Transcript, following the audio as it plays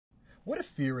What if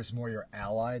fear is more your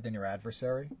ally than your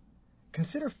adversary?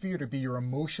 Consider fear to be your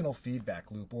emotional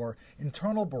feedback loop or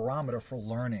internal barometer for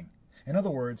learning. In other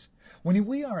words, when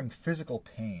we are in physical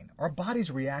pain, our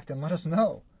bodies react and let us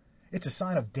know. It's a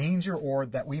sign of danger or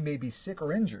that we may be sick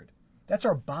or injured. That's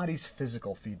our body's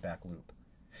physical feedback loop.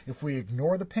 If we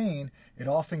ignore the pain, it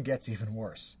often gets even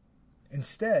worse.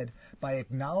 Instead, by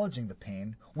acknowledging the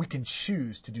pain, we can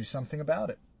choose to do something about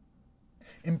it.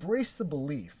 Embrace the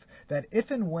belief that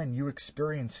if and when you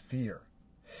experience fear,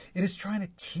 it is trying to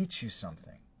teach you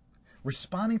something.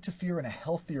 Responding to fear in a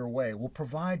healthier way will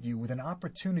provide you with an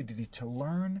opportunity to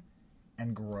learn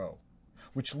and grow,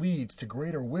 which leads to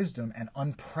greater wisdom and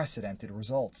unprecedented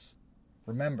results.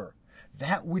 Remember,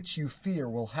 that which you fear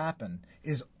will happen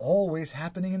is always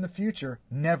happening in the future,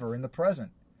 never in the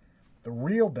present. The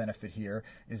real benefit here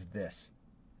is this.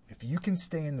 If you can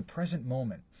stay in the present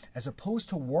moment, as opposed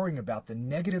to worrying about the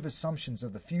negative assumptions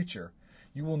of the future,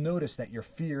 you will notice that your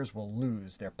fears will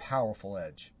lose their powerful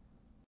edge.